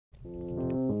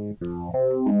Hey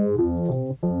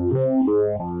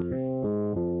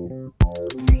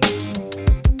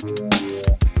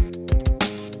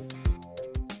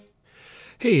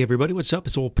everybody, what's up?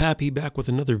 It's Ol Pappy back with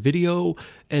another video,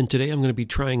 and today I'm going to be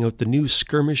trying out the new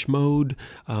skirmish mode.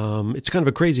 It's kind of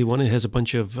a crazy one. It has a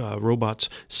bunch of robots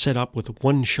set up with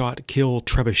one-shot kill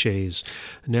trebuchets.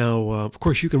 Now, of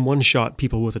course, you can one-shot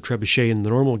people with a trebuchet in the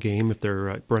normal game if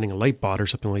they're running a light bot or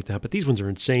something like that, but these ones are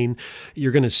insane.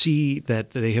 You're going to see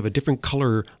that they have a different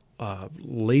color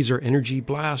laser energy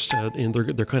blast, and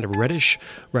they're kind of reddish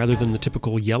rather than the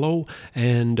typical yellow.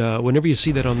 And whenever you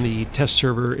see that on the test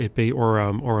server, or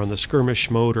on the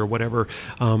skirmish mode or whatever,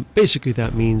 basically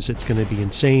that means it's going to be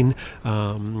insane.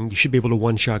 You should be able to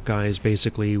one-shot guys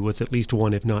basically with at least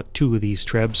one, if not two, of these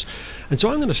trebs. And so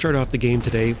I'm going to start off the game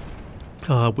today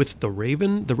with the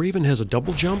Raven. The Raven has a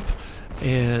double jump,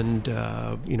 and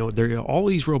you know, all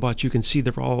these robots, you can see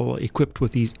they're all equipped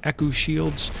with these echo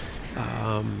shields.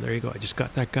 There you go, I just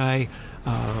got that guy.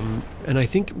 And I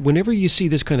think whenever you see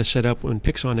this kind of setup, when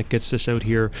Pixonic gets this out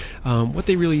here, what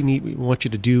they really want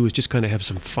you to do is just kind of have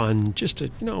some fun, just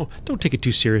to, you know, don't take it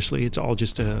too seriously. It's all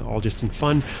just in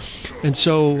fun. And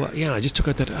so, yeah, I just took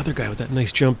out that other guy with that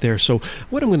nice jump there. So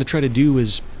what I'm going to try to do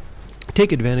is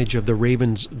take advantage of the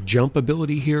Raven's jump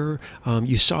ability here.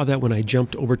 You saw that when I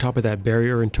jumped over top of that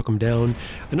barrier and took him down.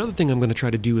 Another thing I'm going to try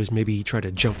to do is maybe try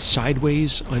to jump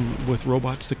sideways with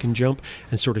robots that can jump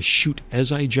and sort of shoot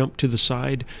as I jump to the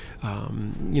side.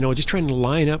 You know, just trying to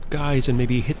line up guys and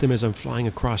maybe hit them as I'm flying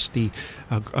across the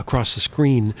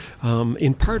screen.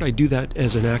 In part, I do that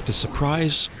as an act of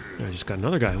surprise. I just got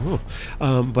another guy.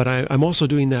 But I'm also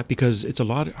doing that because it's a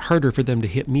lot harder for them to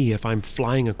hit me if I'm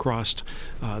flying across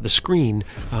the screen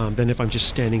than if I'm just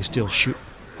standing still shoot.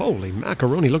 Holy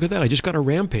macaroni, look at that. I just got a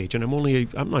rampage, and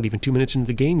I'm not even 2 minutes into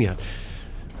the game yet.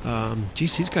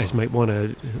 Geez, these guys might want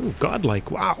to,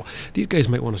 godlike, wow, these guys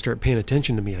might want to start paying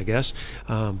attention to me, I guess.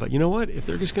 But you know what, if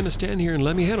they're just going to stand here and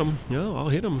let me hit them, you know, I'll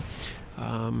hit them.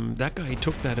 That guy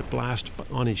took that blast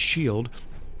on his shield.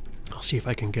 I'll see if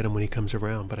I can get him when he comes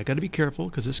around, but I got to be careful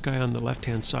because this guy on the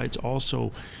left-hand side's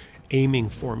also aiming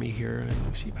for me here. And let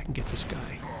me see if I can get this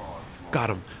guy. Got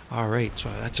him. All right, so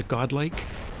that's a godlike,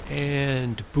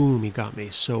 and boom, he got me.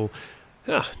 So,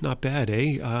 not bad,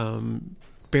 eh?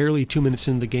 Barely 2 minutes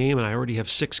into the game, and I already have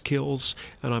 6 kills,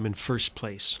 and I'm in first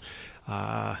place.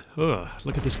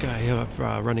 Look at this guy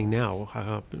running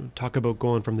now. Talk about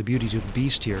going from the beauty to the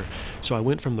beast here. So I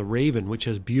went from the Raven, which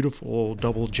has beautiful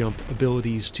double jump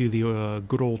abilities, to the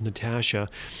good old Natasha,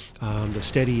 the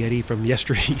steady Eddie from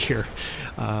yesteryear.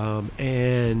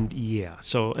 And yeah,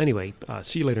 so anyway,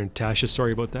 see you later, Natasha.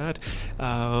 Sorry about that.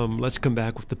 Let's come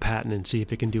back with the patent and see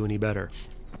if it can do any better.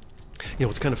 You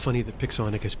know, it's kind of funny that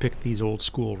Pixonic has picked these old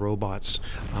school robots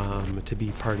to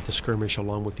be part of the skirmish,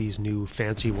 along with these new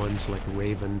fancy ones like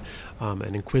Raven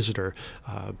and Inquisitor,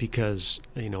 because,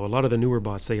 you know, a lot of the newer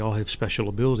bots, they all have special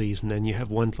abilities, and then you have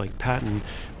ones like Patton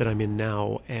that I'm in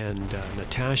now, and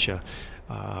Natasha.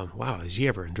 Wow, has he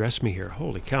ever undressed me here?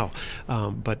 Holy cow.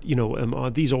 But, you know,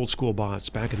 these old school bots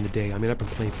back in the day, I mean, I've been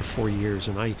playing for 4 years,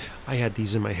 and I had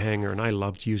these in my hangar, and I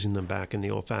loved using them back in the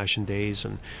old-fashioned days.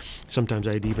 And sometimes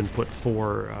I'd even put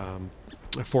four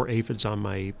aphids on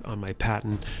my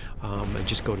Patton and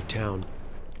just go to town.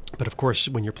 But of course,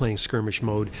 when you're playing skirmish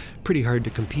mode, pretty hard to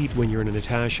compete when you're in a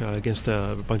Natasha against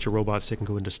a bunch of robots that can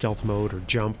go into stealth mode or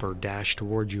jump or dash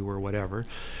towards you or whatever.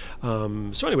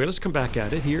 So anyway, let's come back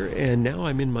at it here. And now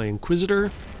I'm in my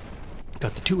Inquisitor.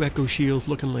 Got the 2 echo shields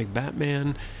looking like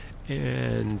Batman.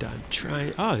 And I'm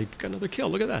trying... I got another kill.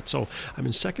 Look at that. So I'm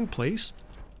in second place.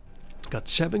 Got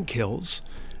 7 kills.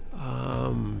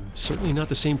 Certainly not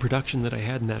the same production that I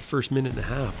had in that first minute and a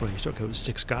half when I took out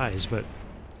 6 guys, but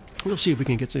we'll see if we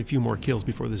can get a few more kills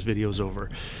before this video's over.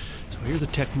 So here's a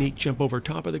technique: jump over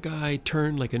top of the guy,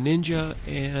 turn like a ninja,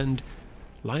 and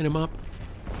line him up.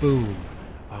 Boom.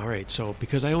 All right, so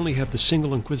because I only have the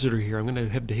single Inquisitor here, I'm going to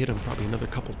have to hit him probably another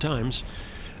couple times.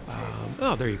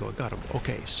 Oh, there you go. Got him.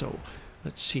 Okay, so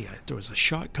let's see. There was a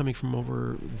shot coming from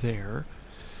over there.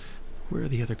 Where are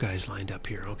the other guys lined up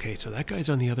here? Okay, so that guy's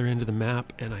on the other end of the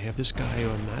map, and I have this guy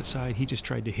on that side. He just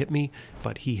tried to hit me,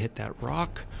 but he hit that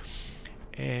rock.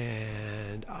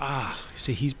 And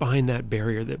see, he's behind that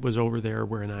barrier that was over there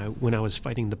when I was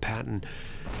fighting the Patton.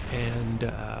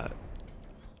 And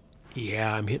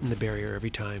yeah, I'm hitting the barrier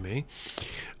every time, eh?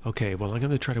 Okay, well, I'm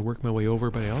going to try to work my way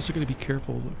over, but I also got to be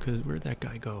careful, because where'd that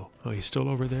guy go? Oh, he's still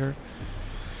over there.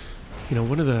 You know,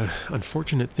 one of the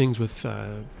unfortunate things with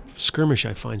skirmish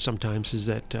I find sometimes is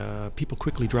that people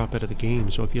quickly drop out of the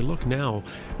game. So if you look now,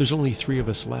 there's only 3 of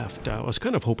us left. I was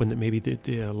kind of hoping that maybe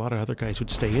a lot of other guys would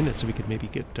stay in it so we could maybe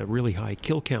get a really high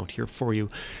kill count here for you.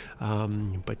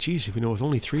 But geez, if you know, with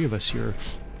only 3 of us here,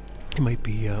 it might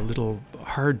be a little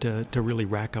hard to really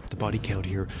rack up the body count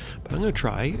here. But I'm going to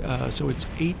try. So it's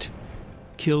 8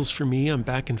 kills for me. I'm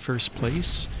back in first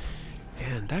place.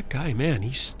 And that guy, man,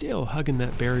 he's still hugging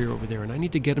that barrier over there. And I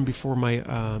need to get him before my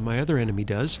my other enemy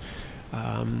does.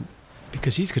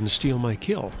 Because he's going to steal my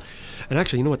kill. And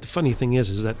actually, you know what the funny thing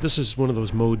is that this is one of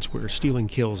those modes where stealing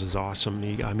kills is awesome.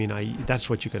 I mean, that's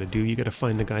what you got to do. You got to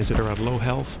find the guys that are at low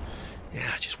health. Yeah,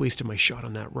 I just wasted my shot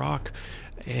on that rock.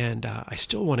 And I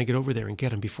still want to get over there and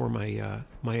get him before my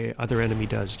my other enemy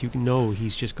does. You can know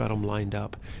he's just got him lined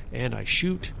up. And I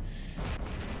shoot.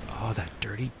 Oh, that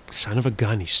dirty son of a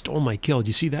gun. He stole my kill. Do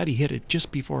you see that? He hit it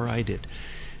just before I did.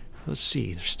 Let's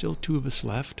see. There's still 2 of us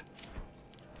left.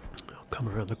 I'll come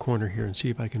around the corner here and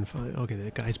see if I can find... Okay,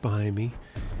 that guy's behind me.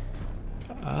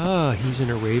 Ah, he's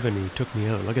in a Raven and he took me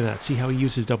out. Look at that. See how he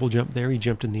used his double jump there? He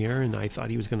jumped in the air and I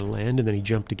thought he was going to land and then he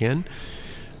jumped again.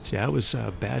 See, that was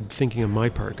bad thinking on my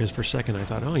part because for a second I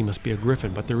thought, oh, he must be a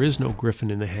Griffin. But there is no Griffin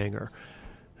in the hangar.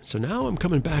 So now I'm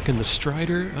coming back in the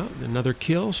Strider. Oh, another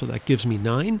kill, so that gives me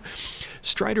 9.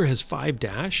 Strider has 5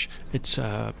 dash. It's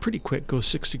pretty quick, goes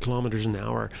 60 kilometers an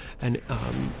hour. And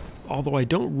although I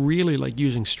don't really like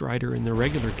using Strider in the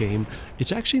regular game,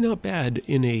 it's actually not bad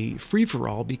in a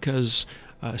free-for-all because,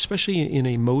 especially in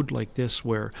a mode like this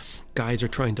where guys are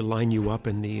trying to line you up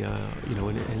and the you know,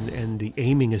 and the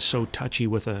aiming is so touchy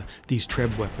with these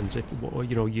treb weapons. If,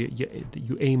 you know,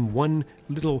 you aim one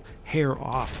little hair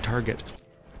off target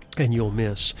and you'll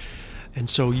miss. And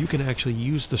so you can actually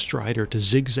use the Strider to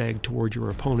zigzag toward your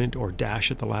opponent or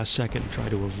dash at the last second and try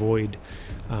to avoid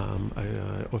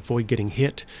getting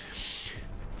hit.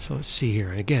 So let's see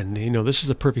here. Again, you know, this is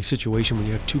a perfect situation when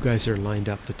you have 2 guys that are lined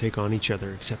up to take on each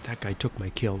other, except that guy took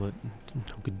my kill, that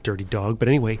good dirty dog. But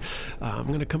anyway, I'm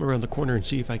going to come around the corner and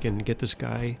see if I can get this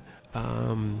guy.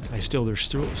 There's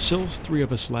still 3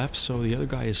 of us left, so the other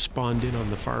guy is spawned in on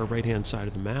the far right-hand side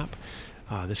of the map.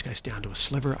 This guy's down to a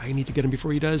sliver. I need to get him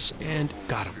before he does, and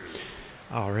got him.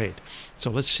 All right, so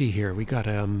let's see here. We got,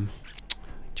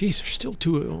 geez, there's still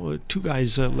two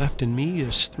guys left in me.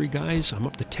 There's 3 guys. I'm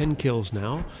up to 10 kills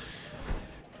now.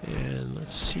 And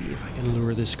let's see if I can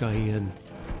lure this guy in.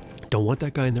 Don't want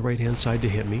that guy on the right-hand side to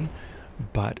hit me,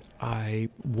 but I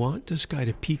want this guy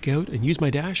to peek out and use my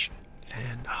dash.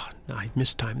 And no, I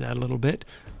mistimed that a little bit.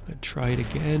 I'll try it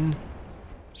again.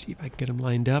 See if I can get him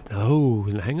lined up. Oh,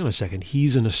 hang on a second.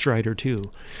 He's in a Strider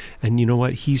too. And you know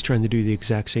what? He's trying to do the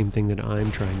exact same thing that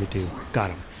I'm trying to do.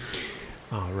 Got him.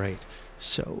 All right.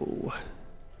 So,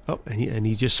 oh, and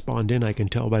he just spawned in. I can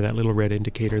tell by that little red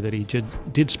indicator that he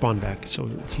did spawn back. So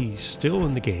he's still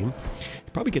in the game.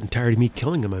 He's probably getting tired of me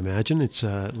killing him, I imagine. It's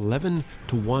 11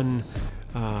 to 1,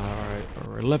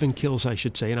 or 11 kills, I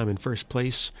should say, and I'm in first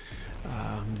place.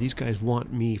 These guys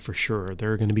want me for sure.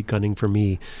 They're going to be gunning for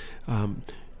me.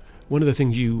 One of the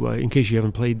things you, in case you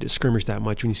haven't played Skirmish that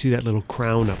much, when you see that little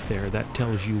crown up there, that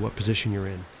tells you what position you're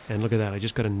in. And look at that, I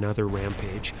just got another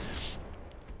rampage.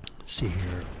 Let's see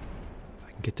here. If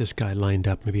I can get this guy lined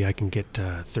up, maybe I can get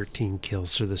 13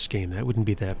 kills for this game. That wouldn't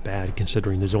be that bad,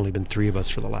 considering there's only been 3 of us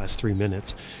for the last 3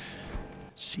 minutes.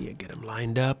 Let's see, I get him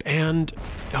lined up, and...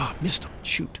 oh, missed him.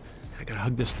 Shoot. I gotta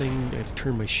hug this thing. I gotta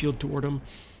turn my shield toward him.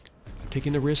 I'm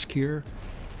taking a risk here.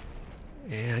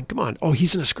 And come on. Oh,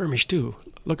 he's in a skirmish too.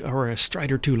 Look, or a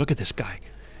Strider too. Look at this guy.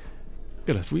 Look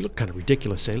at us. We look kind of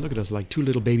ridiculous, eh? Look at us like 2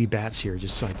 little baby bats here,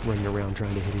 just like running around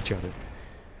trying to hit each other.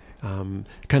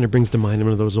 Kind of brings to mind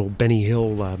one of those old Benny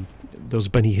Hill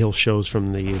shows from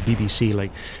the BBC,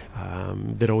 like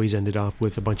that always ended off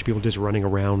with a bunch of people just running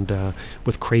around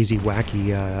with crazy,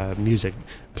 wacky music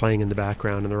playing in the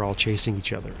background, and they're all chasing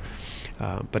each other.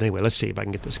 But anyway, let's see if I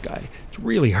can get this guy. It's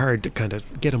really hard to kind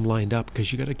of get him lined up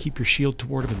because you got to keep your shield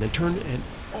toward him and then turn and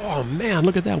oh man,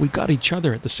 look at that. We got each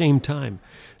other at the same time.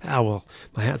 Ah, well,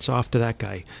 my hat's off to that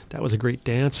guy. That was a great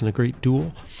dance and a great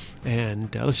duel.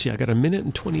 And let's see, I got 1 minute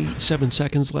and 27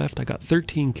 seconds left. I got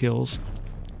 13 kills.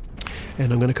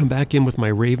 And I'm going to come back in with my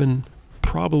Raven,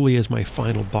 probably as my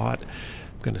final bot.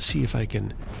 I'm going to see if I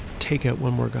can take out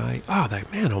one more guy. Oh,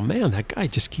 oh man, that guy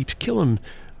just keeps killing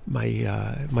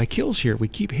my kills here. We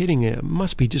keep hitting it. It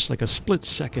must be just like a split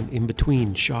second in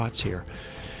between shots here.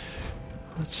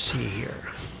 Let's see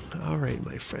here. All right,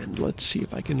 my friend. Let's see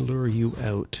if I can lure you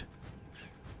out.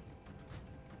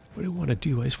 What do I want to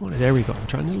do? I just want to... there we go. I'm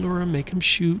trying to lure him, make him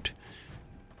shoot.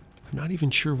 I'm not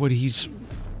even sure what he's...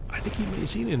 I think he may...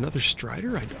 is he in another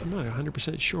Strider? I'm not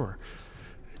 100% sure.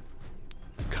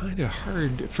 kind of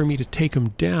hard for me to take him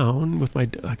down with my.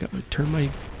 I got to turn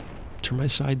my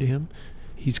side to him.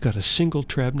 He's got a single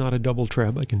treb, not a double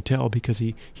treb. I can tell because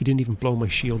he didn't even blow my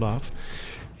shield off.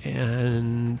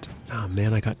 And oh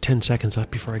man, I got 10 seconds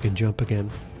left before I can jump again.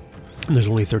 And there's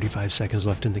only 35 seconds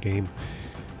left in the game.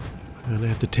 I'm gonna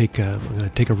have to take. I'm gonna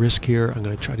take a risk here. I'm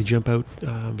gonna try to jump out,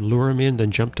 lure him in, then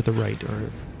jump to the right.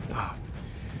 Or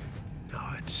no,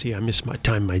 see, I missed my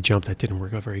time. My jump that didn't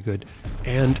work out very good.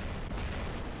 And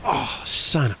oh,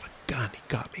 son of a gun, he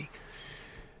got me.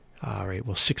 All right,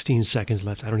 well, 16 seconds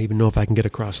left. I don't even know if I can get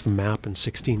across the map in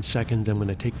 16 seconds. I'm going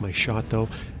to take my shot, though.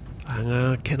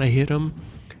 Can I hit him?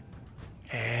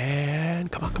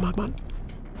 And come on, come on, come on.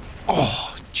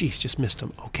 Oh, geez, just missed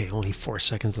him. Okay, only 4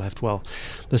 seconds left. Well,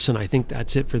 listen, I think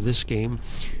that's it for this game.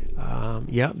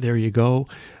 Yeah, there you go.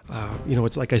 You know,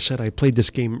 it's like I said, I played this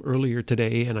game earlier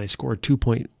today, and I scored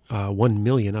 2.1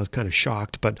 million. I was kind of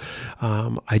shocked, but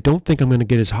I don't think I'm going to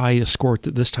get as high a score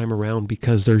this time around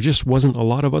because there just wasn't a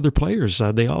lot of other players.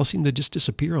 They all seem to just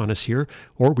disappear on us here,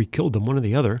 or we killed them, one or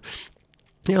the other.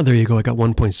 Yeah, there you go. I got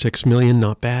 1.6 million,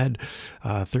 not bad.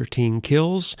 13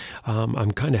 kills.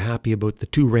 I'm kind of happy about the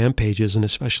 2 rampages and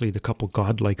especially the couple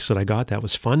godlikes that I got. That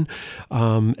was fun.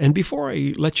 And before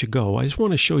I let you go, I just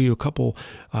want to show you a couple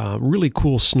really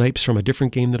cool snipes from a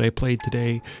different game that I played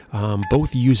today,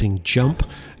 both using jump.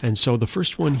 And so the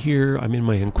first one here, I'm in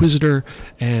my Inquisitor,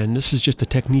 and this is just a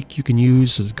technique you can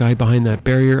use. There's a guy behind that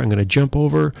barrier. I'm going to jump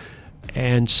over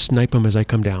and snipe him as I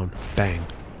come down. Bang.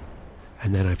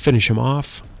 And then I finish him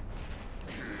off,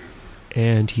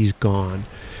 and he's gone.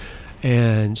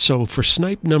 And so for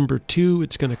snipe number 2,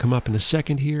 it's going to come up in a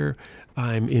second here.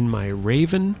 I'm in my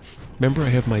Raven. Remember, I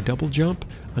have my double jump.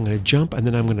 I'm going to jump, and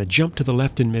then I'm going to jump to the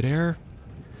left in midair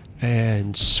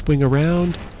and swing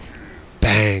around,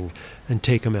 bang, and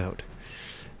take him out.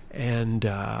 And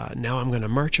now I'm going to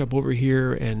march up over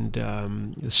here, and the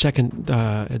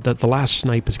last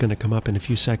snipe is going to come up in a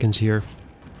few seconds here.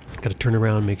 Got to turn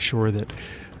around, make sure that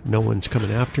no one's coming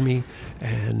after me.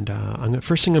 And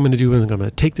first thing I'm going to do is I'm going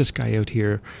to take this guy out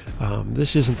here.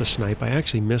 This isn't the snipe. I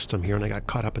actually missed him here, and I got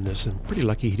caught up in this. And pretty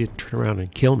lucky he didn't turn around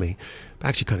and kill me. I'm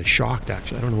actually kind of shocked,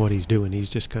 actually. I don't know what he's doing. He's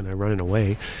just kind of running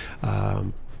away.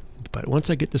 But once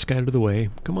I get this guy out of the way,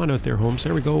 come on out there, Holmes.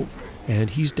 There we go.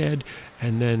 And he's dead.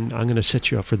 And then I'm going to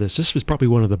set you up for this. This was probably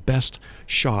one of the best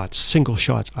shots, single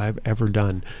shots I've ever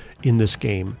done in this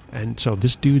game. And so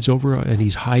this dude's over and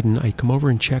he's hiding. I come over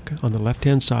and check on the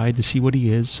left-hand side to see what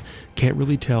he is. Can't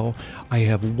really tell. I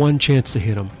have one chance to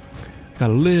hit him.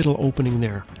 Got a little opening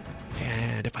there.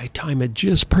 And if I time it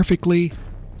just perfectly,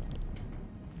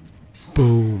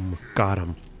 boom, got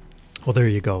him. Well, there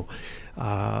you go.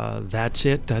 That's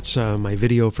it. That's my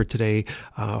video for today.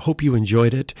 Hope you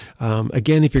enjoyed it.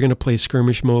 Again, if you're going to play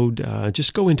skirmish mode,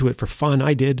 just go into it for fun.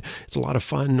 I did. It's a lot of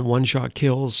fun. One-shot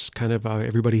kills, kind of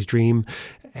everybody's dream.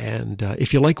 And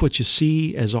if you like what you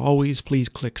see, as always, please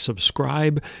click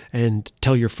subscribe and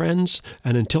tell your friends.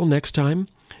 And until next time,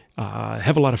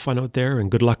 have a lot of fun out there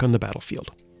and good luck on the battlefield.